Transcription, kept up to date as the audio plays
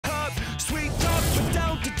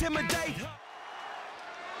intimidate.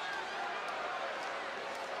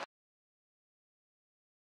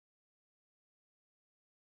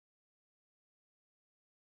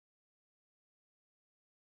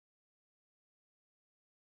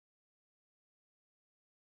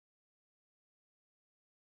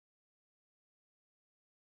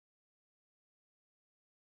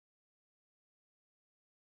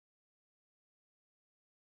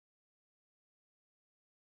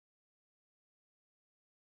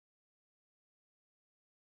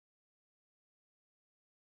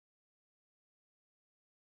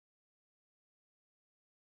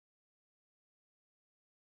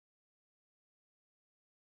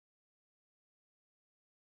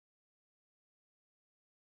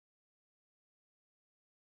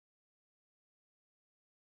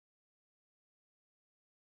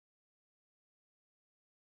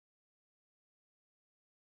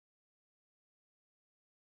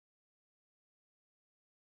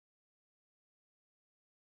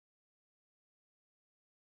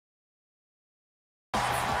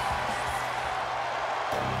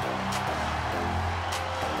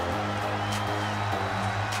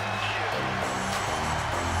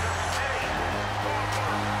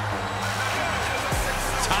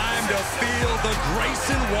 To feel the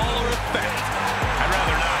Grayson Waller effect. I'd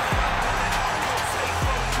rather not.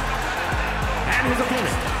 And his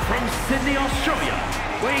opponent from Sydney, Australia,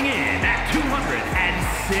 weighing in at 206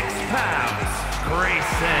 pounds,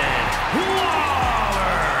 Grayson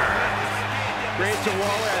Waller. Grayson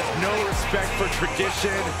Waller has no respect for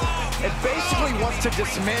tradition and basically wants to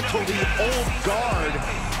dismantle the old guard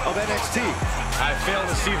of NXT. I fail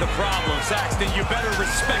to see the problem, Saxton. You better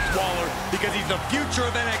respect Waller because he's the future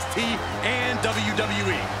of NXT and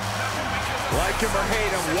WWE. Like him or hate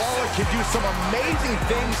him, Waller can do some amazing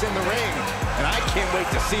things in the ring, and I can't wait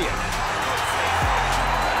to see it.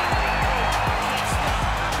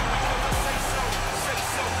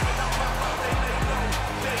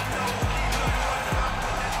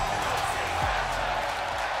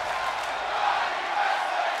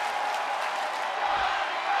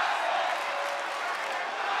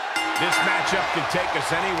 This matchup can take us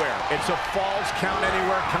anywhere. It's a Falls Count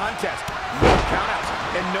Anywhere contest. No countouts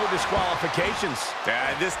and no disqualifications.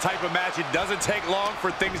 This type of match, it doesn't take long for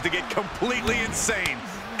things to get completely insane.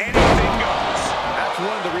 Anything goes. That's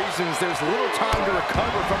one of the reasons there's little time to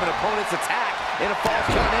recover from an opponent's attack in a Falls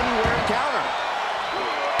Count Anywhere encounter.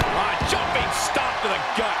 Jumping stop to the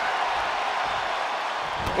gut.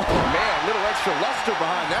 Oh, man, a little extra luster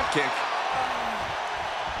behind that kick.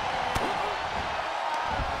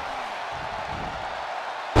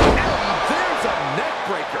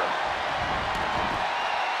 Breaker.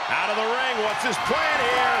 Out of the ring, what's his plan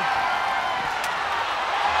here?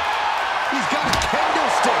 He's got a kendo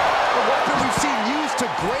stick, a weapon we've seen used to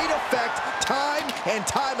great effect time and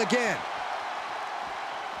time again.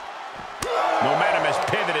 Momentum is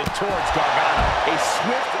pivoted towards Gargano. A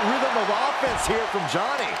swift rhythm of offense here from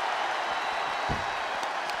Johnny.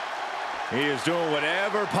 He is doing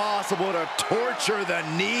whatever possible to torture the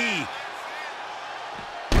knee.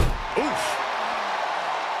 Oof.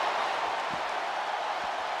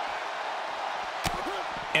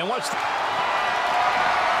 And what's the...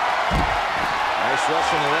 Nice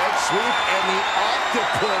Russian leg sweep, and the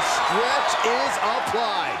octopus stretch is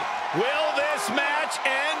applied. Will this match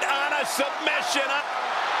end on a submission?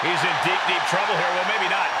 He's in deep, deep trouble here. Well, maybe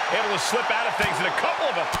not. Able to slip out of things, and a couple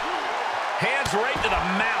of them. Hands right to the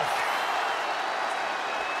mouth.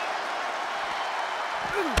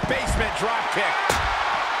 Basement drop kick.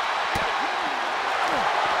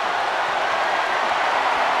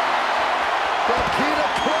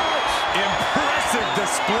 Impressive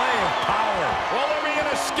display of power. Will there be an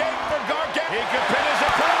escape for Gargano? He could pin his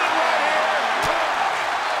opponent right here.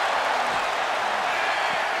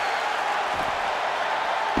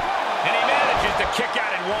 And he manages to kick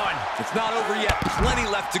out in one. It's not over yet. Plenty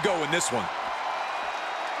left to go in this one.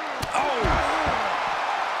 Oh!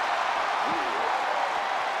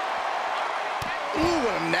 Ooh,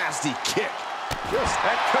 what a nasty kick.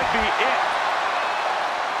 That could be it.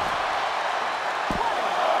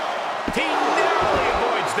 He narrowly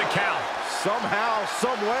avoids the count. Somehow,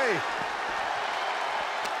 some way.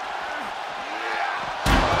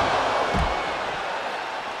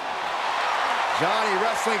 Johnny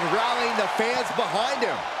wrestling, rallying the fans behind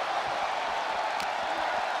him.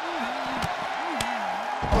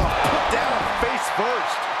 Put down face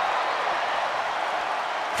first.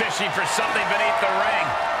 Fishing for something beneath the ring.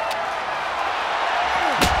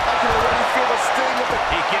 I can already feel the sting of the...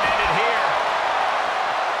 He can end it here.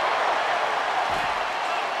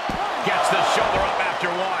 Gets the shoulder up after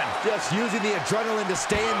one. Just using the adrenaline to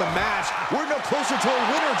stay in the match. We're no closer to a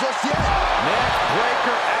winner just yet. Neck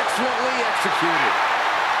breaker excellently executed.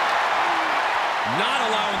 Not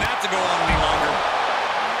allowing that to go on any longer.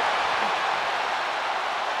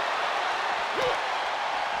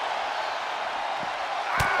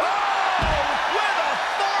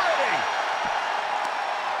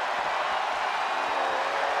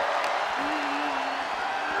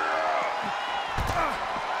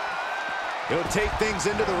 He'll take things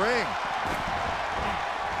into the ring.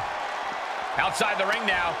 Outside the ring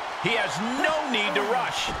now. He has no need to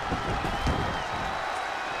rush.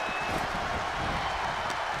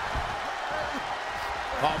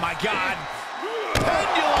 Oh, my God.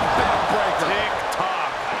 Pendulum backbreaker.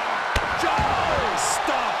 Tick-tock.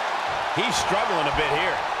 Stop. He's struggling a bit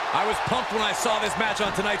here. I was pumped when I saw this match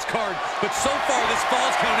on tonight's card, but so far this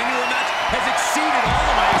Falls Count Anywhere match has exceeded all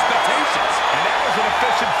of my expectations. And that was an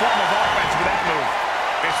efficient form of offense with that move.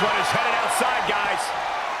 This one is headed outside, guys.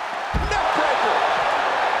 Neckbreaker.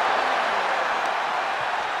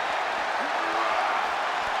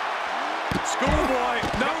 Schoolboy,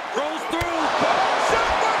 no, rolls through.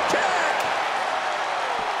 Super kick.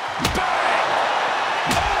 Bang!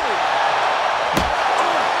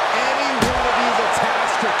 Any one of these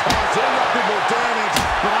attacks could cause irreparable damage,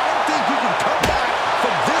 but I don't think you can come back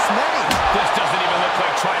from this many. This doesn't even look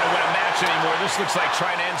like trying to win a match anymore. This looks like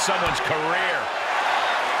trying to end someone's career.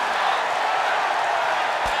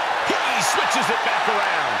 He switches it back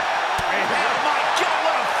around. And oh my God,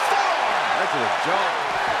 what a forearm! That's a joke.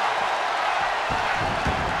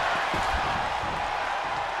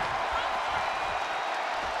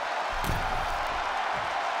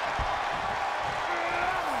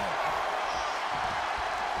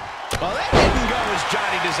 Well, that didn't go as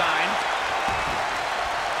Johnny designed.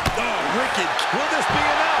 Oh, wicked. Will this be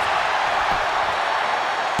enough?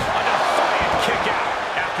 A defiant kick out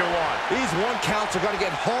after one. These one counts are going to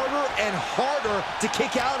get harder and harder to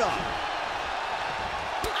kick out of.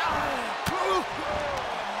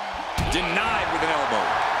 Denied with an elbow.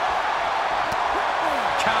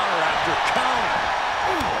 Counter after counter.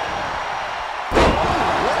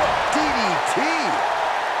 What a DDT.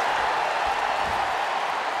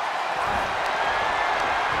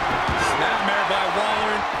 Snapmare by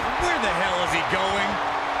Waller. Where the hell is he going?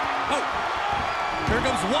 Oh, here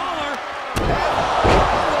comes Waller.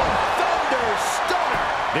 Thunder stunner.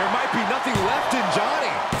 There might be nothing left in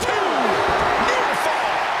Johnny. Near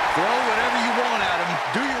fall. Throw whatever you want at him.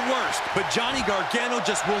 Do your worst. But Johnny Gargano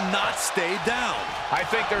just will not stay down. I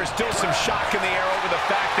think there is still some shock in the air over the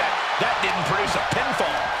fact that that didn't produce a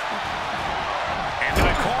pinfall. Into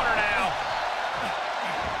the corner now.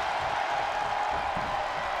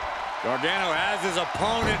 Gargano has his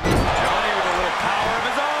opponent. Johnny with a little power of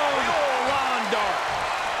his own. Lawn dart.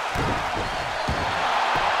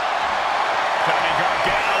 Johnny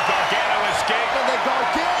Gargano. Gargano escape. And the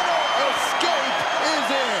Gargano escape is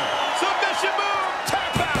in. Submission move.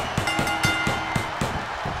 Tap out.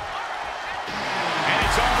 And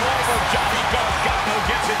it's all over. Johnny Gargano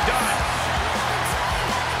gets it done.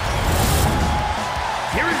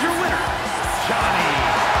 Here is your winner, Johnny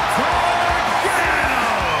Gargano.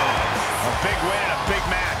 A big win and a big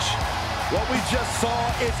match. What we just saw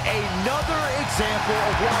is another example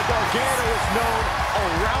of why Gargano is known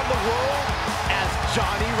around the world as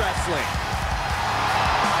Johnny Wrestling.